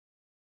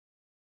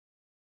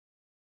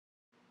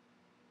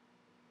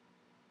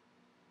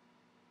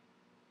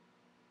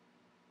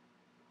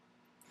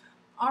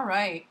All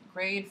right,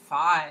 grade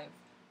 5.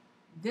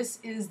 This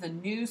is the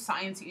new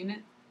science unit,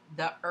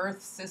 the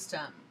Earth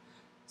system.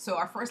 So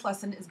our first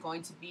lesson is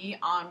going to be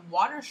on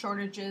water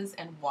shortages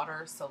and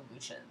water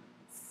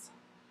solutions.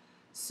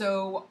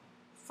 So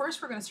first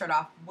we're going to start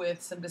off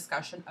with some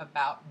discussion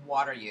about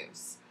water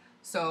use.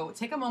 So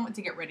take a moment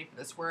to get ready for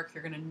this work.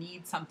 You're going to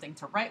need something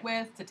to write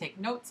with, to take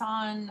notes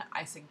on.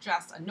 I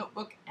suggest a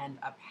notebook and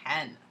a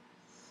pen.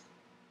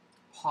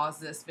 Pause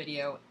this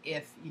video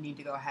if you need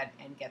to go ahead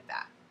and get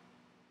that.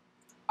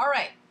 All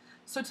right,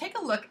 so take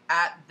a look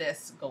at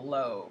this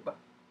globe.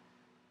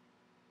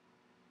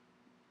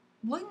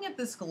 Looking at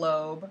this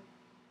globe,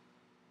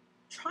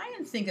 try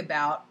and think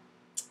about,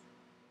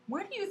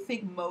 where do you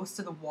think most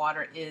of the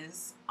water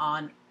is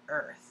on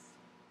Earth?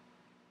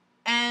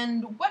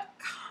 And what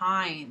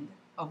kind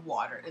of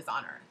water is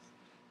on Earth?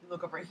 You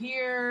look over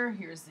here,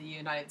 here's the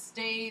United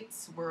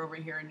States, we're over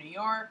here in New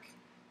York,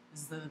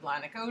 this is the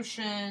Atlantic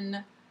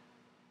Ocean.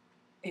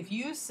 If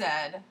you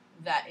said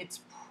that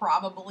it's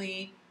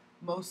probably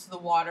most of the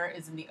water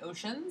is in the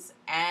oceans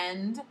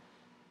and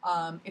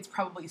it's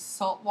probably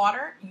salt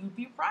water, you'd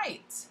be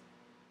right.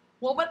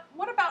 Well, but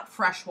what about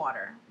fresh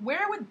water?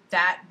 Where would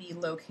that be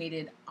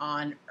located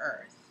on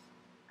Earth?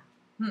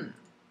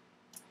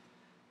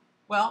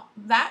 Well,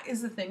 that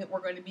is the thing that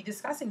we're going to be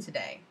discussing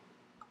today.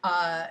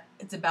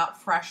 It's about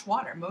fresh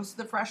water. Most of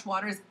the fresh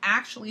water is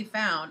actually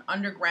found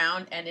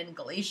underground and in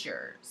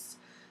glaciers.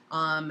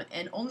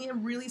 And only a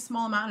really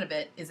small amount of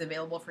it is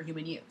available for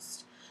human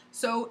use.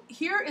 So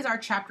here is our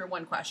chapter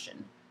 1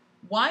 question.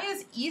 Why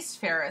is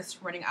East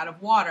Ferris running out of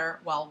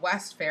water while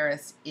West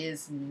Ferris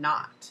is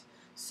not?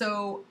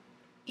 So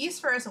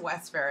East Ferris and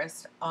West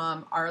Ferris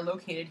are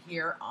located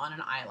here on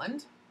an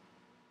island.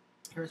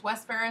 Here's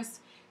West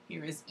Ferris,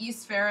 here is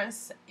East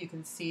Ferris. You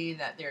can see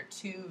that they're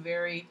two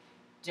very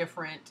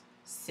different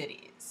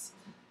cities.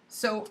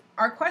 So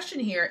our question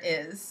here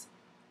is,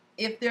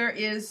 if there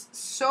is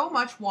so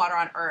much water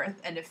on Earth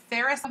and if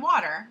Ferris had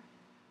water,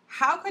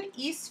 how could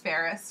East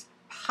Ferris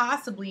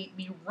possibly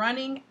be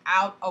running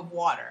out of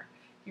water?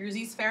 Here's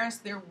East Ferris,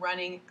 they're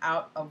running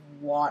out of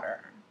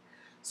water.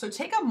 So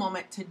take a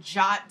moment to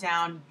jot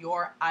down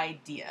your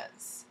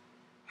ideas.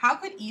 How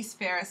could East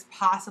Ferris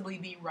possibly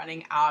be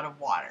running out of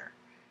water?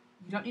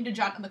 You don't need to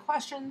jot down the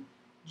question,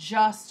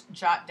 just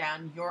jot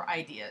down your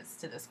ideas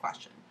to this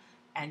question.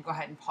 And go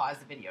ahead and pause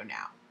the video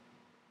now.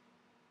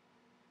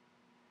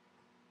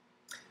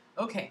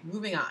 Okay,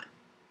 moving on.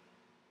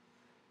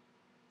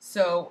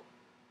 So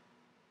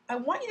I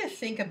want you to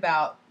think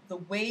about the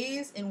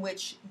ways in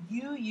which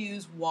you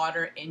use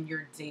water in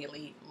your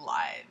daily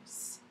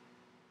lives.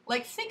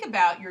 Like, think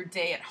about your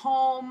day at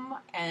home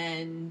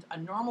and a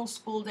normal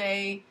school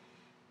day,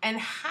 and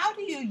how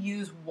do you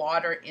use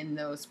water in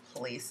those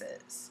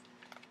places?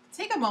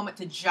 Take a moment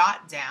to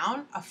jot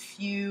down a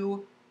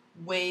few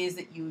ways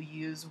that you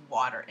use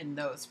water in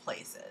those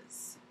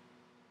places.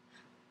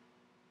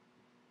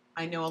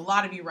 I know a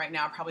lot of you right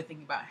now are probably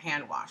thinking about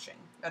hand washing.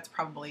 That's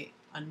probably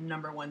a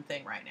 #1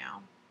 thing right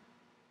now.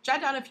 Jot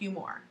down a few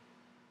more.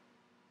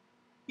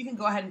 You can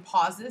go ahead and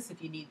pause this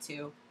if you need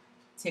to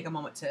take a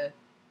moment to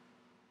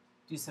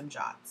do some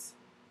jots.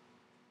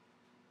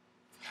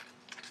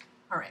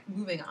 All right,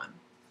 moving on.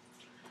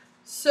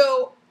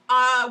 So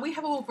we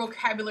have a little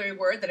vocabulary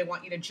word that I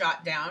want you to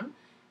jot down,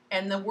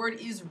 and the word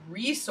is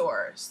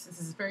resource.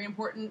 This is a very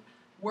important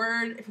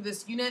word for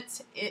this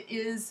unit. It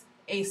is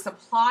a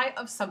supply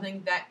of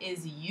something that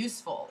is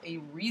useful, a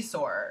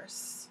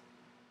resource.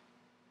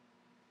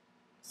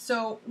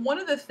 So one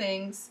of the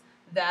things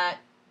that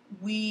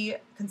we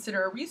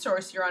consider a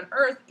resource here on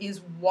Earth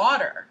is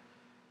water.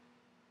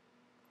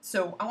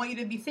 So I want you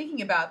to be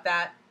thinking about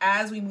that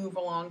as we move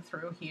along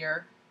through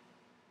here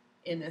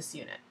in this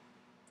unit.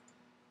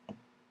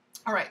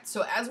 All right,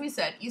 so as we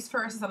said, East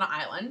Ferris is on an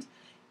island.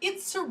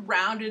 It's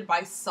surrounded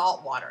by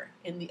salt water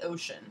in the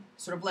ocean,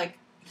 sort of like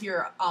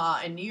here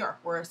in New York,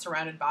 we're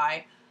surrounded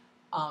by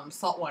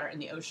salt water in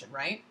the ocean,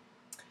 right?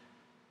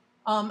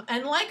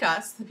 And like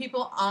us, the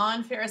people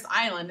on Ferris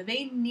Island,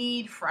 they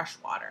need fresh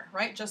water,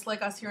 right? Just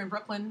like us here in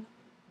Brooklyn,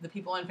 the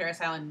people on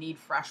Ferris Island need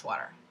fresh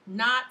water,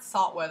 not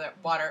salt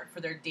water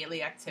for their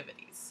daily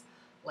activities,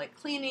 like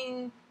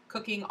cleaning,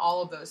 cooking,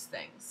 all of those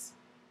things.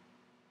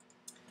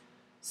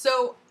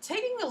 So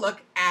taking a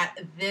look at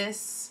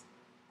this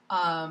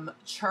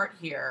chart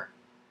here,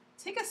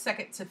 take a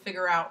second to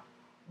figure out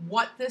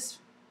what this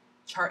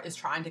chart is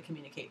trying to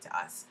communicate to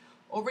us.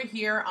 Over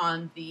here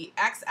on the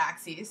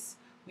x-axis,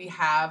 we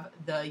have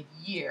the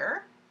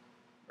year,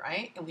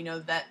 right? And we know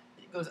that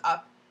it goes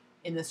up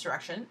in this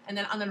direction. And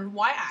then on the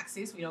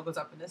y-axis, we know it goes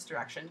up in this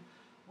direction.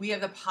 We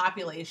have the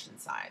population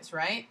size,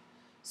 right?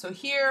 So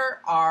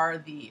here are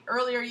the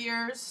earlier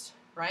years,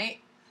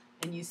 right?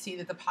 And you see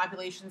that the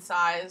population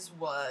size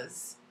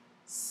was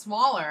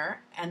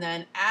smaller. And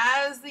then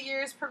as the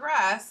years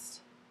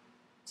progressed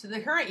to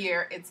the current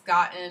year, it's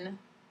gotten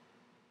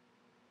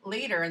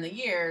later in the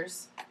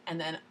years, and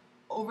then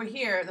over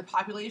here, the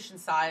population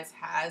size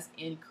has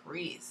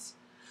increased.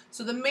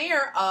 So the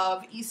mayor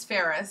of East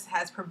Ferris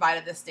has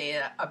provided this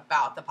data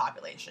about the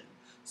population.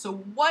 So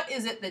what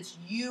is it that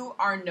you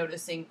are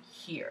noticing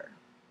here?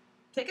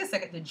 Take a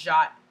second to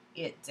jot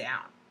it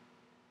down.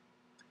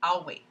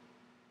 I'll wait.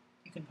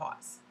 You can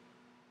pause.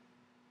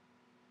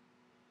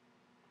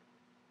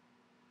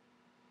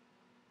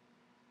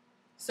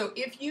 So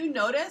if you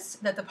notice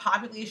that the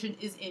population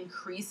is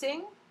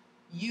increasing,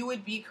 you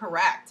would be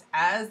correct.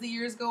 As the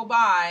years go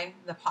by,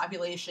 the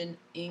population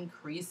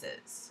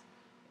increases.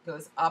 It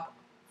goes up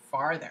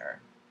farther.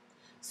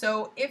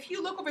 So if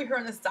you look over here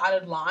on this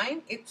dotted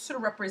line, it sort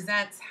of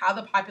represents how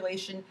the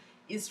population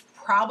is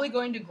probably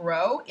going to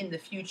grow in the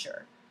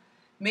future.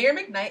 Mayor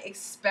McKnight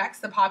expects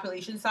the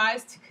population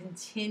size to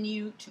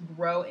continue to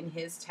grow in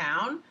his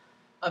town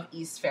of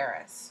East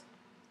Ferris.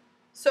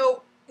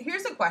 So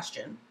here's a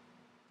question.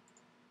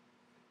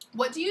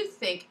 What do you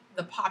think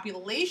the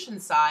population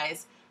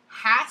size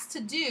has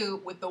to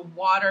do with the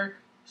water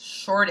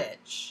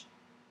shortage?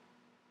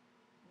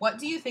 What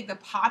do you think the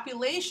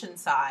population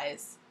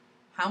size,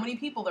 how many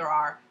people there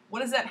are,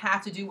 what does that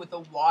have to do with the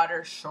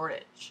water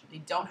shortage? They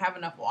don't have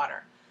enough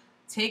water.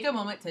 Take a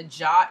moment to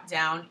jot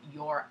down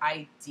your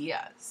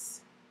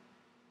ideas.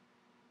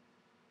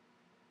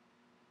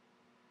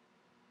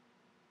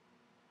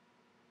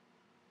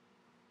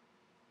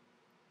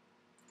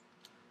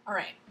 All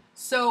right,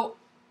 so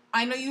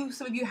I know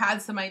some of you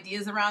had some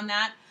ideas around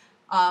that,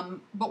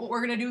 but what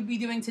we're going to be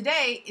doing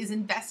today is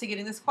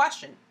investigating this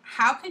question.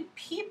 How can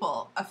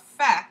people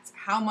affect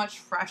how much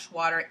fresh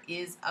water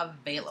is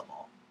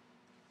available?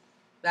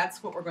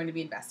 That's what we're going to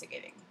be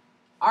investigating.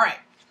 All right,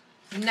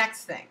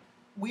 next thing.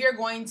 We are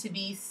going to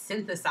be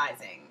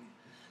synthesizing.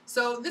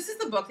 So this is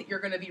the book that you're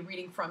going to be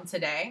reading from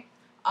today.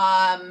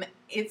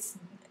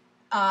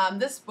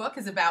 This book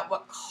is about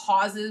what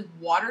causes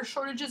water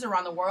shortages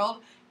around the world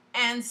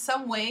and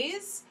some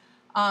ways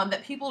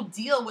that people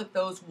deal with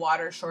those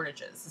water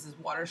shortages. This is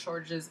water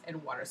shortages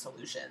and water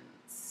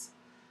solutions.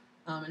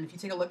 And if you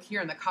take a look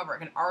here on the cover, I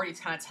can already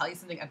kind of tell you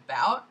something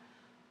about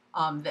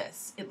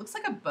this. It looks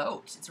like a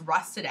boat. It's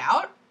rusted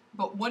out,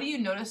 but what do you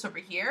notice over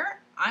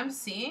here? I'm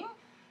seeing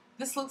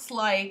this looks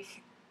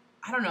like,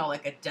 I don't know,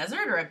 like a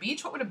desert or a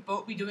beach. What would a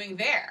boat be doing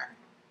there?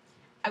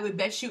 I would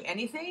bet you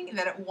anything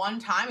that at one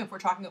time, if we're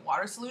talking about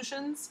water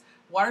solutions,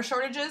 water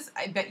shortages,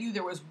 I bet you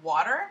there was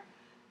water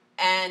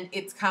and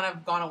it's kind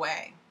of gone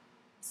away.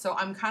 So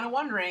I'm kind of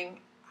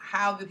wondering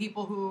how the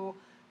people who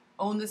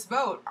own this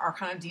boat are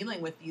kind of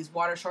dealing with these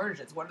water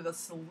shortages. What are the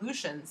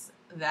solutions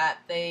that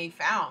they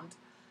found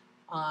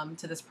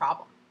to this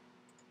problem?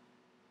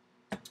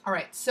 All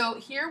right, so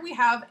here we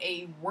have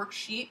a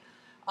worksheet.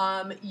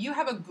 You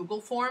have a Google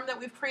form that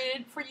we've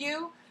created for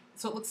you.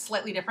 So it looks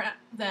slightly different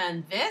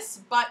than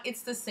this, but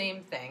it's the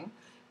same thing.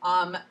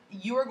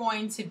 You are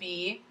going to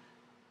be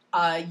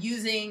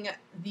using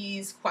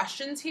these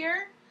questions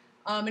here,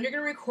 and you're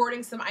going to be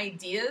recording some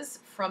ideas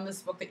from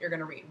this book that you're going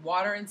to read,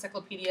 Water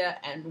Encyclopedia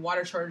and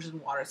Water Shortages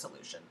and Water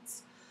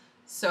Solutions.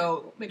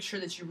 So make sure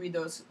that you read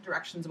those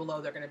directions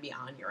below. They're going to be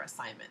on your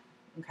assignment,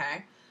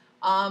 okay?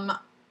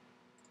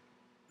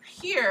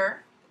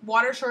 Here,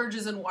 Water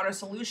Shortages and Water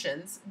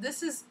Solutions,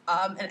 this is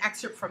an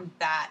excerpt from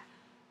that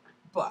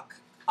book.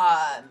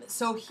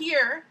 So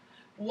here,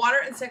 Water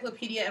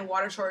Encyclopedia and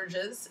Water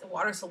Shortages and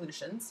Water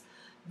Solutions,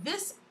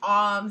 this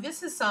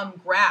is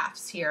some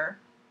graphs here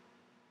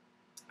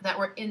that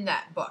were in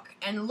that book.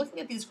 And looking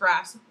at these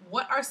graphs,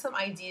 what are some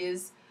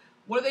ideas?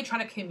 What are they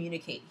trying to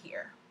communicate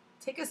here?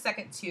 Take a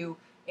second to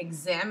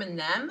examine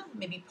them,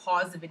 maybe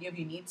pause the video if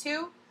you need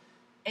to,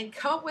 and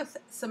come up with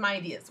some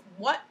ideas.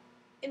 What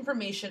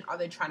information are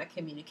they trying to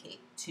communicate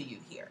to you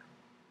here?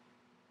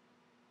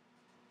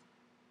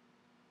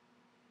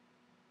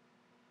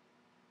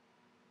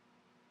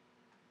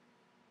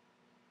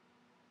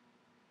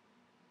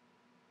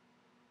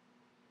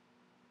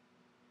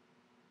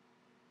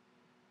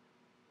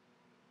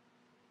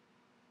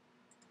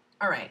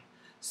 All right,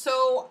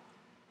 so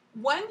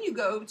when you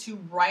go to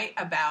write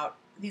about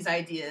these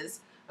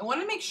ideas, I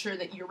want to make sure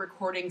that you're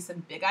recording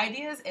some big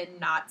ideas and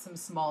not some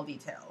small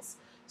details.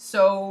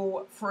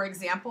 So, for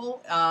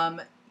example,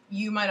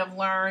 you might have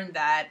learned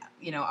that,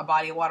 a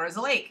body of water is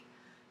a lake.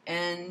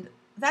 And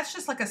that's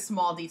just like a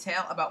small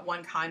detail about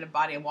one kind of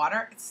body of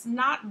water. It's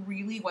not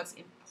really what's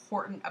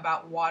important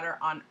about water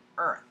on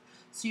Earth.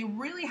 So you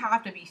really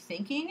have to be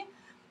thinking,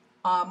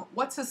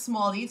 what's a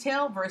small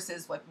detail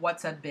versus like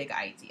what's a big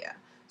idea.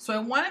 So I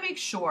want to make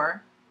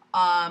sure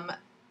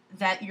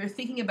that you're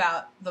thinking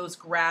about those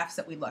graphs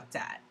that we looked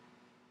at.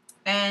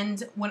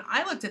 And when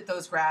I looked at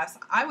those graphs,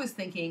 I was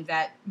thinking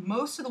that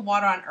most of the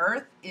water on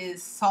Earth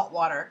is salt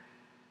water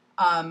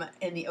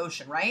in the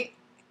ocean, right?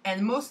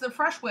 And most of the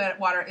fresh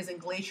water is in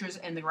glaciers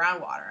and the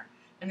groundwater.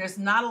 And there's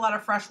not a lot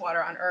of fresh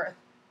water on Earth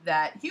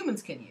that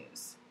humans can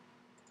use.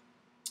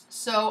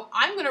 So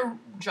I'm going to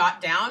jot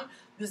down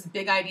this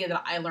big idea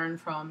that I learned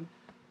from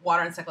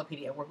Water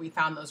Encyclopedia, where we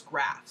found those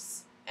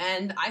graphs.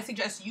 And I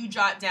suggest you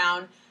jot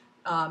down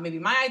maybe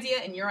my idea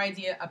and your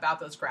idea about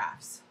those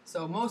graphs.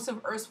 So most of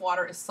Earth's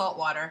water is salt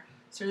water,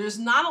 so there's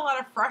not a lot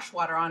of fresh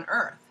water on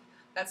Earth.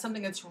 That's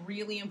something that's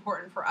really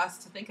important for us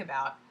to think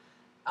about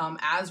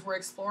as we're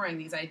exploring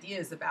these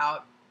ideas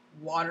about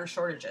water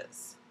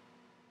shortages.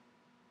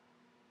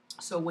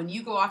 So when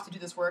you go off to do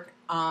this work,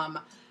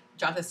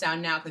 jot this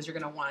down now because you're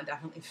going to want to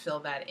definitely fill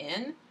that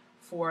in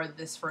for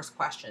this first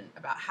question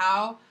about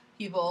how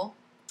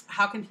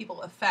can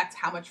people affect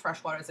how much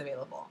fresh water is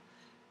available.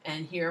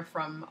 And here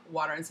from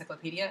Water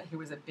Encyclopedia, here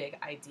was a big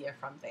idea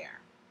from there.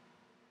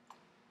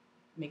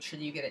 Make sure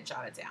that you get it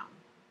jotted down.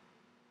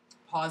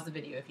 Pause the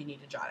video if you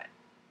need to jot it.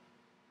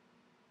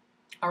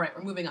 All right,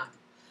 we're moving on.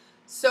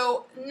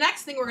 So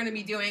next thing we're going to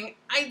be doing,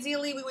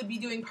 ideally we would be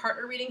doing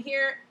partner reading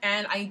here,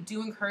 and I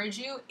do encourage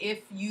you,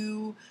 if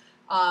you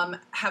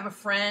have a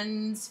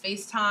friend's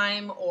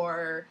FaceTime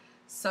or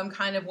some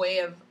kind of way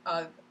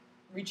of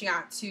reaching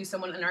out to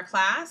someone in our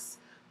class,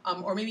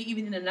 or maybe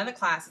even in another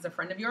class as a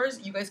friend of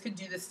yours, you guys could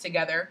do this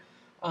together,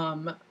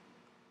 on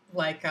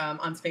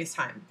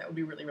FaceTime. That would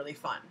be really, really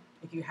fun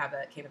if you have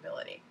that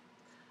capability.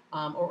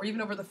 Or even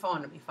over the phone,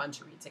 it'd be fun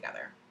to read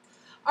together.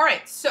 All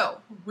right,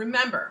 so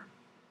remember,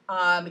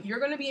 you're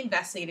going to be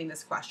investigating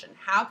this question.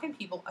 How can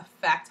people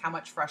affect how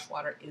much fresh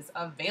water is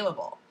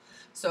available?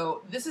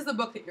 So this is the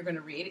book that you're going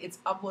to read. It's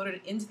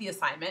uploaded into the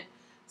assignment.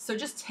 So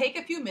just take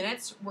a few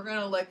minutes. We're going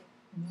to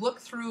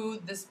look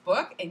through this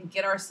book and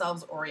get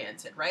ourselves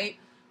oriented, right?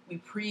 We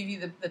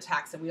preview the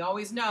text, and we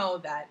always know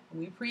that when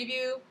we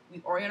preview,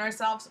 we orient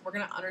ourselves, we're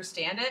going to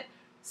understand it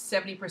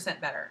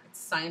 70% better. It's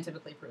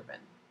scientifically proven.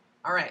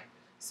 All right,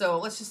 so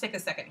let's just take a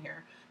second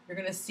here. You're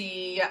going to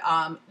see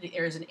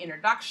there's an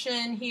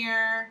introduction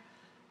here.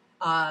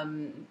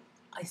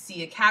 I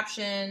see a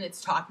caption.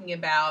 It's talking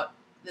about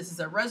this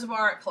is a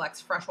reservoir. It collects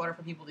fresh water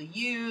for people to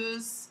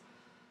use.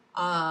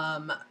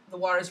 The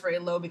water is very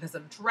low because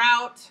of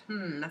drought.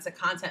 That's a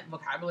content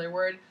vocabulary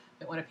word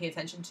you want to pay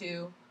attention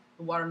to.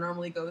 The water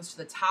normally goes to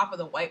the top of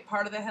the white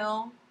part of the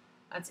hill.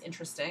 That's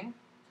interesting.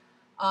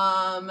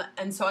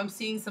 And so I'm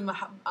seeing some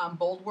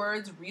bold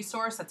words.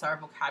 Resource, that's our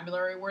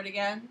vocabulary word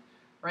again,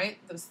 right?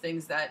 Those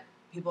things that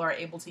people are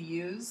able to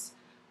use.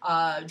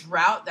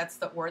 Drought, that's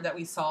the word that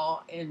we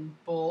saw in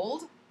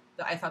bold.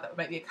 I thought that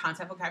might be a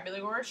content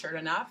vocabulary word, sure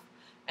enough.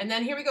 And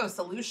then here we go,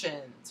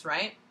 solutions,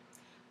 right?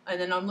 And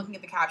then I'm looking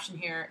at the caption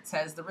here. It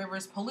says, the river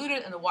is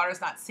polluted and the water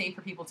is not safe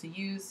for people to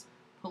use.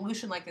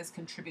 Pollution like this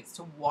contributes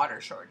to water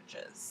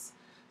shortages.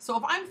 So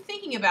if I'm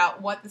thinking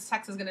about what this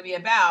text is going to be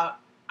about,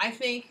 I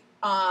think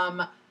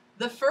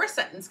the first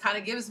sentence kind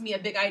of gives me a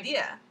big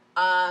idea.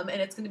 And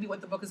it's going to be what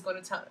the book is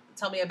going to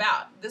tell me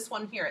about. This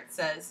one here, it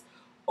says,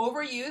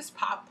 overuse,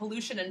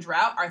 pollution, and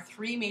drought are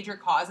three major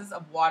causes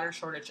of water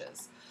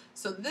shortages.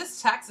 So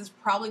this text is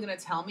probably going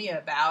to tell me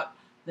about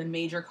the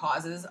major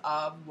causes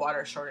of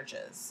water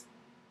shortages.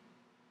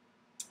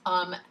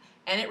 And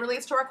it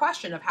relates to our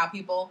question of how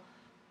people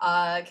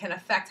can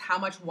affect how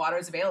much water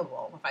is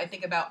available. If I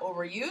think about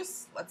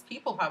overuse, that's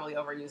people probably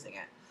overusing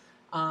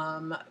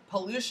it.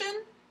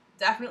 Pollution,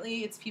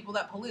 definitely it's people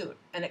that pollute.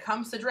 And it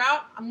comes to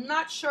drought, I'm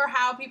not sure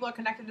how people are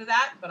connected to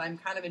that, but I'm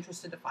kind of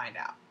interested to find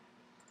out.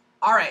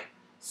 All right,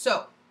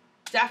 so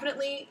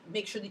definitely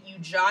make sure that you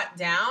jot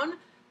down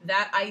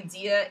that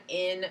idea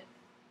in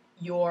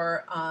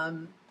your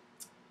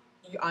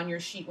on your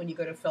sheet when you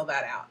go to fill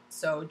that out.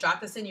 So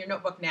jot this in your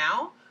notebook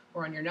now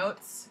or on your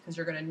notes because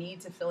you're going to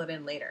need to fill it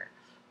in later.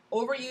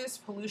 Overuse,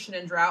 pollution,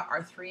 and drought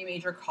are three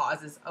major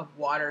causes of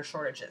water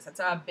shortages. That's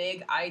a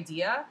big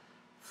idea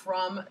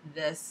from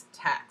this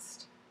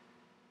text.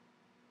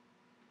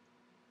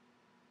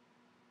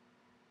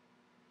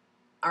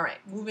 All right,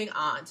 moving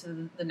on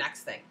to the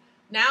next thing.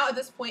 Now at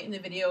this point in the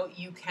video,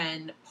 you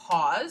can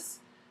pause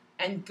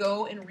and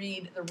go and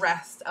read the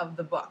rest of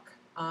the book.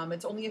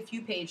 It's only a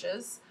few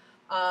pages,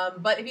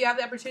 but if you have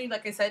the opportunity,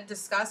 like I said,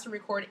 discuss and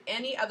record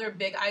any other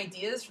big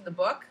ideas from the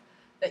book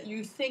that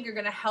you think are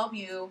going to help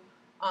you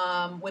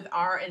with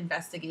our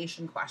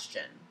investigation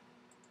question.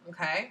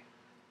 Okay?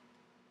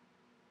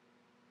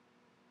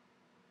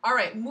 All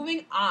right,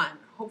 moving on.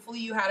 Hopefully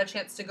you had a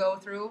chance to go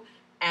through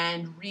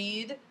and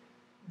read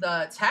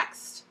the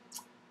text,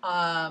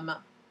 water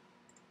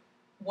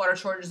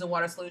shortages and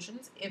water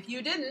solutions. If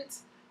you didn't,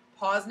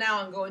 pause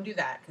now and go and do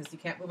that because you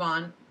can't move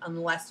on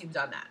unless you've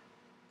done that.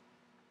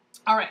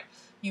 All right,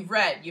 you've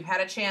read, you've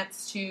had a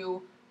chance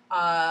to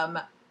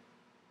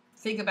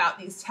think about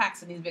these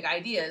texts and these big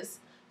ideas.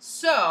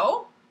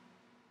 So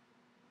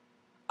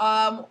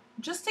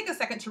just take a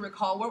second to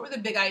recall what were the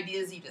big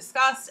ideas you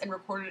discussed and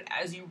recorded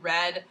as you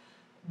read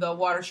the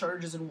water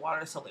shortages and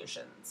water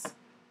solutions.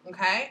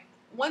 Okay?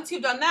 Once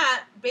you've done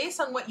that,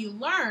 based on what you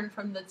learned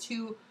from the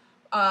two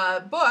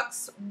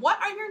books, what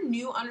are your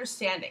new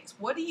understandings?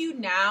 What do you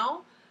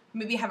now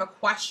maybe have a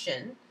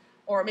question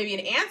or maybe an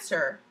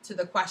answer to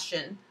the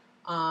question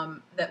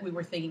that we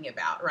were thinking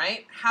about,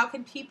 right? How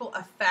can people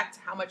affect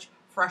how much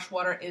fresh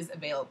water is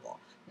available?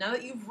 Now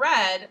that you've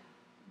read,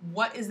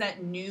 what is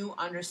that new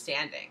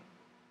understanding?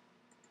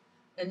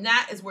 And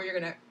that is where you're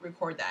going to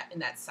record that in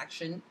that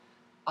section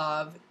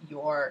of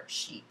your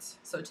sheet.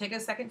 So take a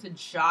second to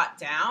jot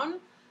down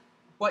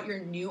what your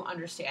new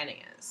understanding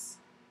is,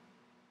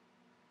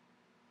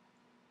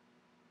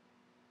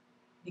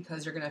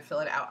 because you're going to fill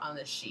it out on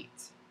this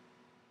sheet.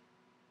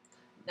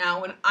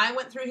 Now, when I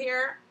went through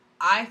here,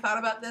 I thought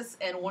about this,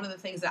 and one of the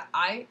things that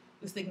I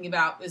was thinking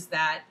about was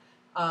that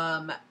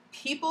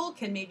People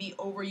can maybe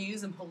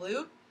overuse and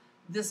pollute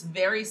this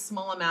very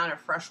small amount of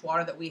fresh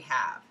water that we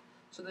have.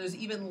 So there's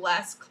even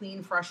less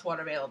clean fresh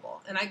water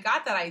available. And I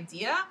got that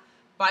idea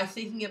by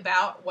thinking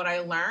about what I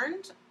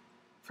learned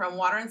from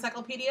Water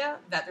Encyclopedia,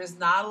 that there's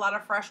not a lot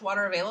of fresh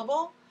water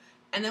available.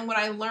 And then what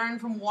I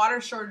learned from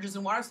water shortages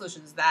and water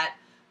solutions, that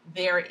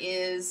there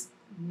is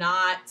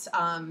not,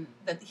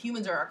 that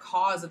humans are a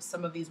cause of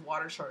some of these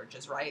water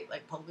shortages, right?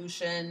 Like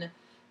pollution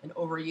and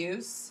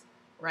overuse,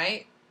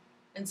 right?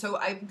 And so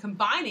I'm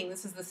combining,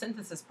 this is the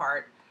synthesis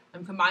part,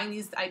 I'm combining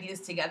these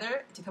ideas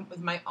together to come up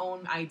with my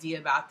own idea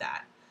about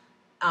that.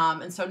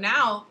 And so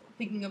now,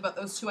 thinking about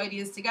those two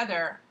ideas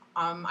together,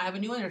 I have a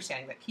new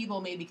understanding that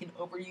people maybe can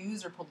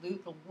overuse or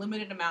pollute the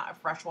limited amount of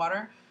fresh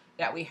water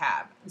that we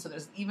have. And so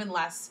there's even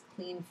less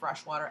clean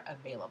fresh water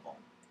available.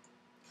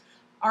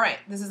 All right,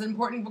 this is an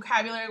important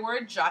vocabulary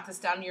word. Jot this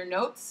down in your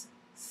notes.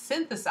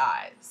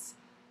 Synthesize.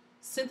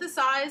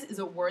 Synthesize is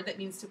a word that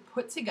means to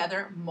put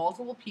together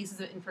multiple pieces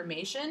of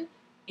information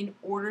in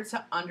order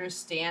to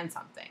understand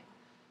something.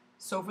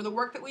 So for the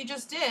work that we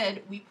just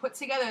did, we put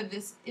together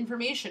this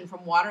information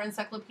from Water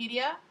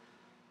Encyclopedia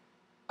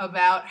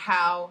about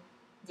how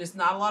there's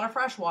not a lot of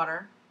fresh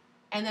water,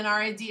 and then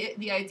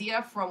the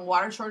idea from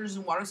water shortages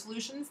and water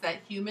solutions that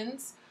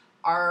humans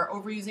are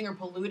overusing or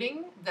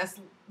polluting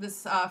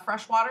this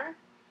fresh water.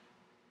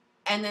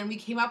 And then we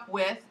came up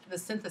with the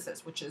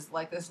synthesis, which is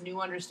like this new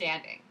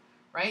understanding,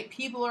 right?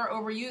 People are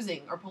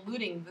overusing or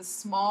polluting this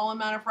small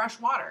amount of fresh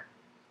water.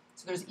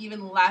 So there's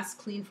even less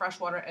clean fresh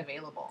water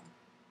available.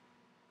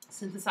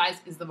 Synthesize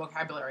is the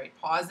vocabulary.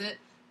 Pause it,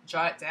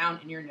 jot it down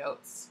in your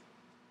notes.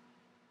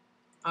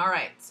 All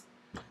right.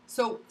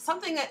 So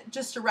something that,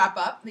 just to wrap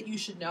up, that you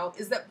should know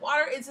is that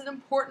water is an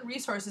important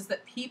resource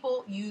that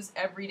people use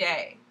every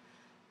day.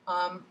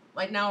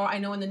 Like now, I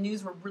know in the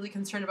news we're really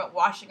concerned about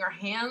washing our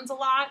hands a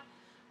lot,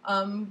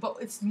 but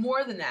it's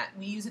more than that.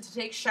 We use it to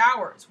take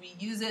showers. We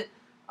use it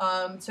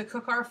to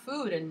cook our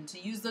food and to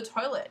use the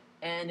toilet.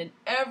 And in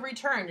every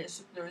turn,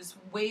 there's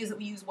ways that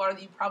we use water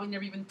that you probably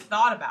never even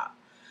thought about.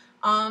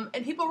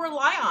 And people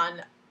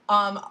rely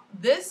on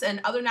this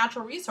and other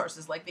natural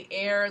resources like the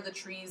air, the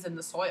trees, and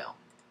the soil.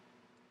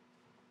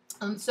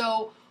 And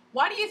so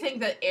why do you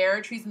think that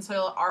air, trees, and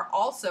soil are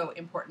also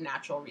important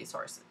natural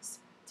resources?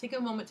 Take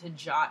a moment to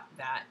jot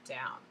that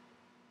down.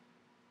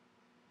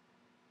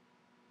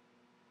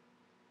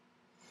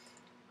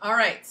 All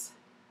right.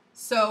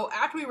 So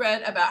after we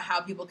read about how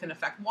people can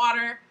affect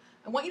water,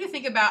 I want you to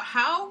think about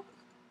how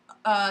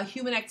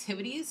human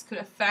activities could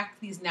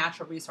affect these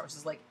natural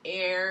resources like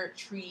air,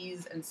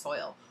 trees, and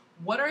soil.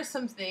 What are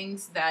some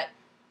things that,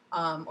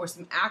 or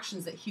some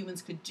actions that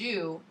humans could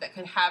do that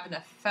could have an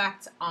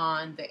effect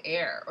on the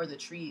air or the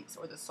trees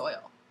or the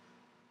soil?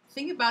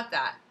 Think about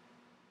that.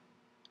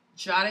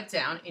 Jot it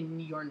down in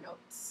your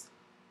notes.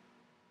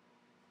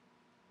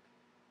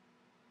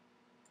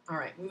 All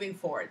right, moving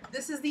forward.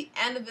 This is the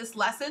end of this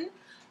lesson,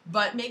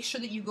 but make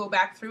sure that you go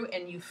back through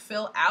and you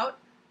fill out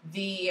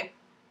the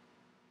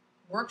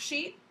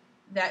worksheet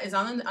that is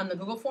on the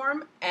Google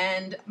form,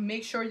 and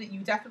make sure that you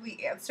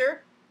definitely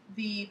answer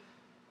the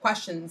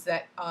questions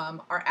that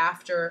are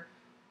after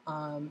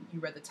you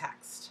read the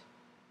text.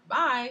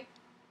 Bye.